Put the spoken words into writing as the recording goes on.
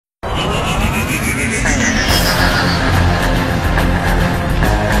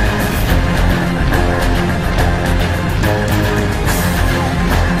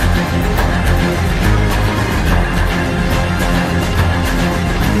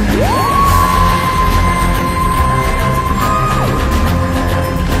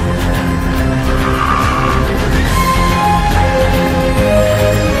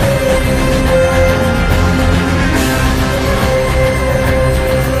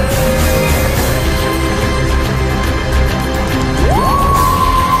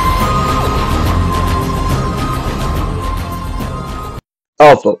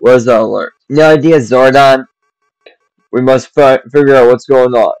Alpha, where's the alert? No idea, Zordon. We must figure out what's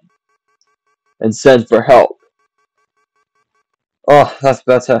going on. And send for help. Oh, that's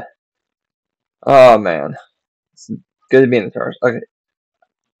better. Oh, man. It's good to be in the cars. Okay.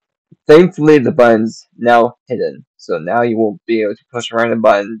 Thankfully, the button's now hidden. So now you won't be able to push around the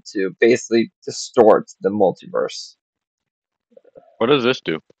button to basically distort the multiverse. What does this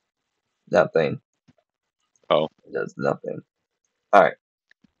do? Nothing. Oh. It does nothing. Alright.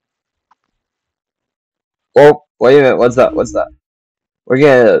 Oh, wait a minute. What's that? What's that? We're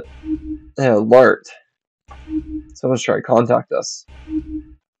getting an alert. Someone's trying to contact us.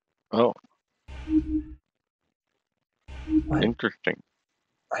 Oh. What? Interesting.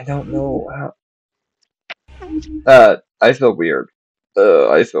 I don't know how. I feel weird.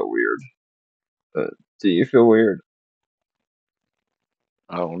 I feel weird. Do you feel weird?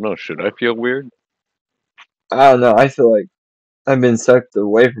 I don't know. Should I feel weird? I don't know. I feel like I've been sucked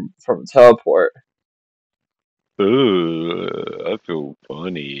away from a teleport. I feel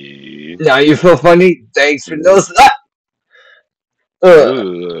funny. Now you feel funny? Thanks for noticing that!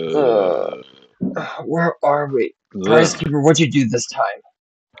 Where are we? Prizekeeper, what'd you do this time?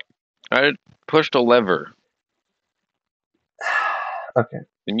 I pushed a lever. Okay.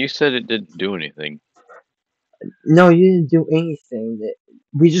 And you said it didn't do anything. No, you didn't do anything.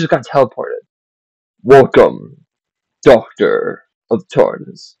 We just got teleported. Welcome, Doctor of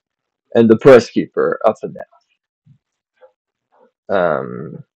Tarns, and the Prizekeeper of the Nav.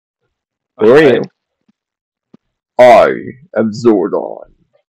 Who are you? I am Zordon,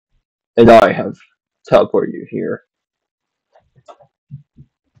 and I have teleported you here.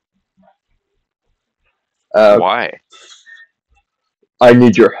 Why? I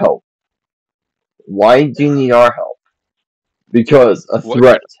need your help. Why do you need our help? Because a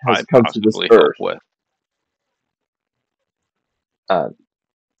threat has come to this Earth.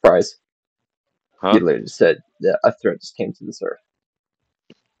 Prize. Huh? You later said that a threat just came to this Earth.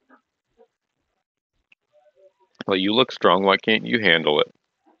 Well, you look strong. Why can't you handle it?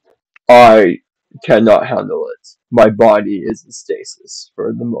 I cannot handle it. My body is in stasis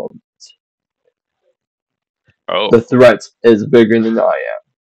for the moment. Oh. The threat is bigger than I am,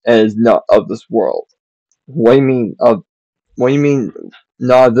 and is not of this world. What do you mean of? What do you mean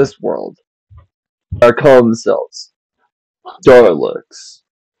not of this world? They call themselves Daleks.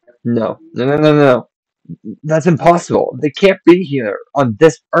 No. That's impossible. They can't be here on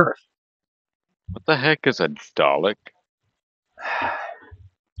this Earth. What the heck is a Dalek?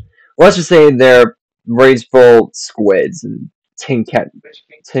 Let's just say they're rageful squids and tin can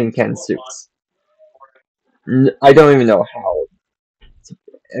suits. I don't even know how to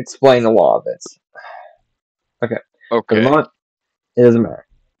explain a lot of it. Okay. Okay. It doesn't matter.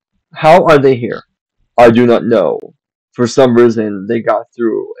 How are they here? I do not know. For some reason, they got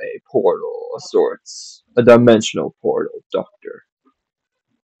through a portal of sorts. A dimensional portal, Doctor.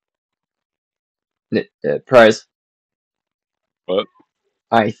 Prize. What?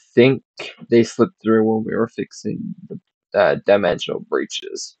 I think they slipped through when we were fixing the dimensional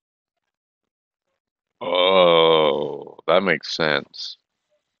breaches. Oh, that makes sense.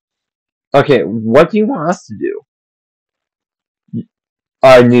 Okay, what do you want us to do?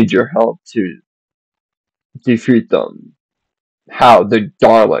 I need your help to defeat them. How? The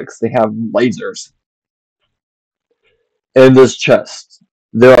Daleks. They have lasers. In this chest,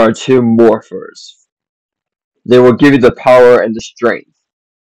 there are 2 morphers. They will give you the power and the strength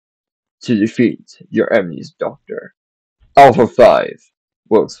to defeat your enemies, Doctor. Alpha 5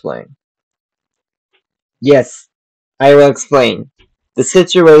 will explain. Yes, I will explain. The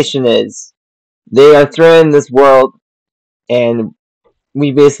situation is, they are threatening this world, and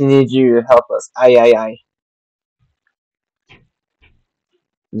we basically need you to help us. Aye.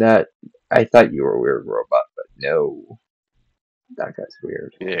 That, I thought you were a weird robot, but no. That guy's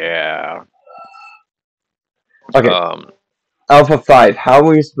weird. Yeah. Okay. Alpha 5, how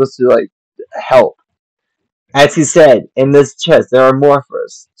are you supposed to, help? As he said, in this chest there are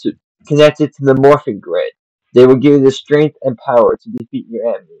morphers connected to the morphing grid. They will give you the strength and power to defeat your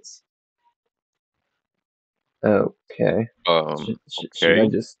enemies. Okay. Should I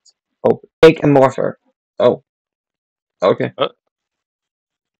just open? Take a morpher. Oh. Okay.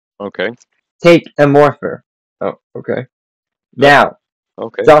 Okay. Take a morpher. Oh, okay. Now,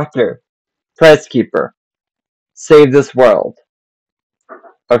 okay. Doctor, Prizekeeper, save this world.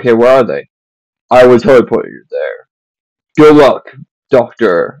 Okay, where are they? I will teleport you there. Good luck,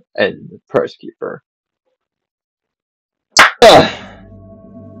 Doctor and Prizekeeper.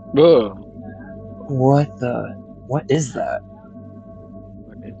 What is that?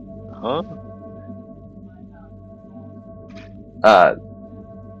 Huh?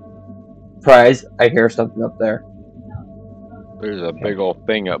 Prize, I hear something up there. There's a big old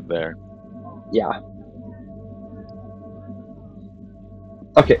thing up there. Yeah.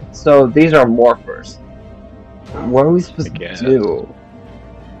 Okay, so these are morphers. What are we supposed to do?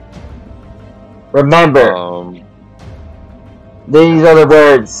 Remember, these are the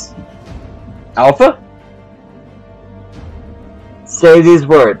words. Alpha? Say these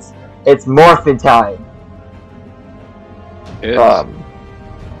words. It's morphin time. It's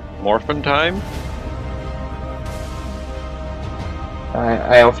morphin time?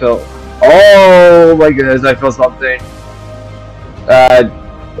 I don't feel... Oh my goodness, I feel something.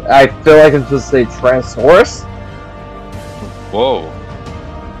 I feel like I'm supposed to say Transaurus? Whoa.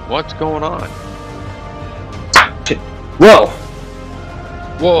 What's going on? Whoa!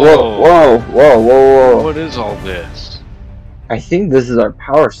 Whoa! Whoa, whoa, whoa, whoa. What is all this? I think this is our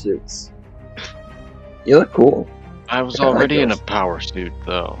power suits. You look cool. I was already in a power suit,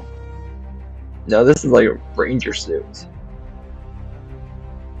 though. No, this is like a ranger suit.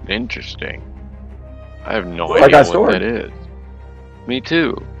 Interesting. I have no idea what that is. Me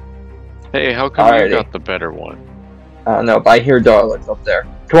too. Hey, how come you got the better one? I don't know, but I hear Daleks up there.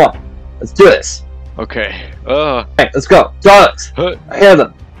 Come on, let's do this. Okay. Hey, let's go. Daleks! I hear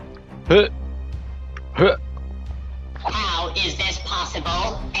them. How is this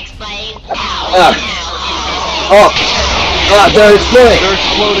possible? Explain They're exploding! They're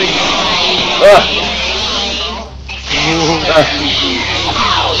exploding!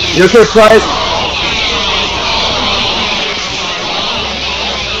 You okay, Prize?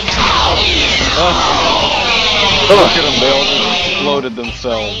 Look at them, they all just exploded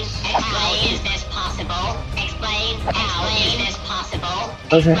themselves. How is this possible? Explain. How is this possible?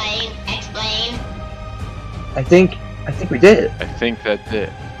 Okay. Explain. I think we did it. I think that's it.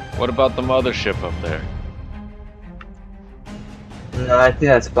 What about the mothership up there? No, I think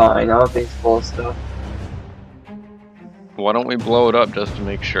that's fine. I don't think it's full of stuff. Why don't we blow it up just to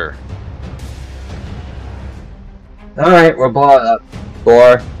make sure? Alright, we're blowing up.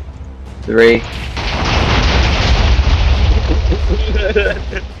 4, 3.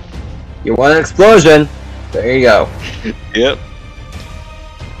 You want an explosion? There you go. Yep.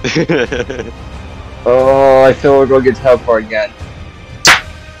 Oh, I feel we're going to get teleported again.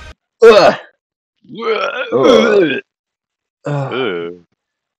 Ugh.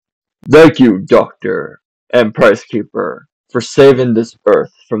 Thank you, Doctor and Prizekeeper, for saving this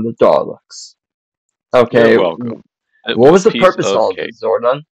Earth from the Daleks. Okay. You're welcome. What was the purpose of all this,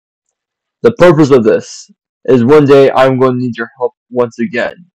 Zordon? The purpose of this is one day I'm going to need your help once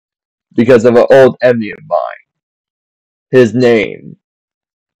again because of an old enemy of mine. His name,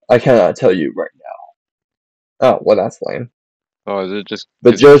 I cannot tell you right now. Oh, well, that's lame. Oh, is it just?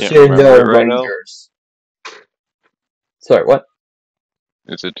 But just so you know, right Rangers. Sorry, what?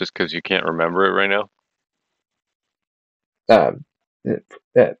 Is it just because you can't remember it right now?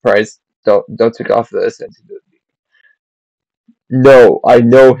 Price, don't take off this. No, I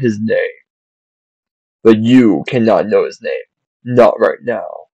know his name, but you cannot know his name. Not right now.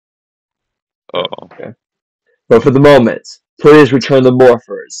 Oh. Okay. But for the moment, please return the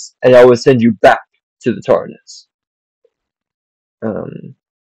morphers, and I will send you back to the TARDIS.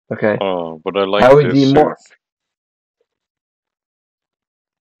 Okay. Oh, but I like How would this you suit. morph?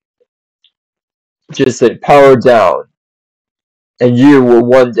 Just say power down, and you will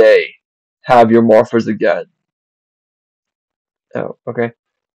one day have your morphers again. Oh, okay.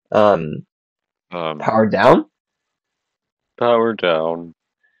 Power down? Power down.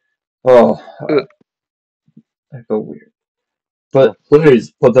 Oh, I feel weird. But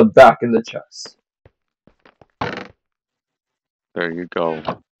please put them back in the chest. There you go.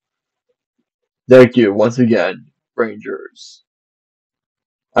 Thank you once again, Rangers.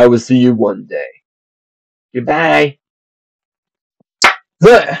 I will see you one day. Goodbye.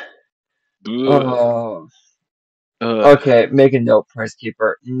 Oh. Okay, make a note,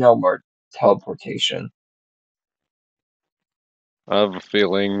 Prizekeeper. No more teleportation. I have a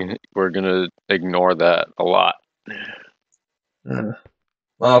feeling we're gonna ignore that a lot.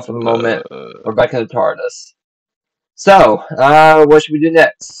 Well, for the moment, we're back in the TARDIS. So, what should we do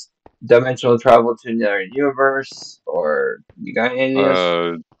next? Dimensional travel to another universe, or you got any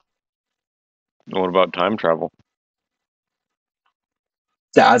ideas? What about time travel?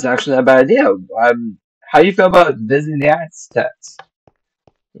 That's actually not a bad idea. How do you feel about visiting the Aztecs?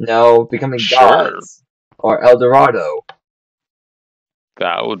 You know, becoming gods or El Dorado.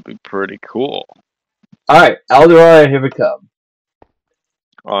 That would be pretty cool. All right, El Dorado, here we come.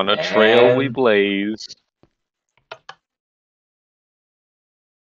 On a trail we blaze.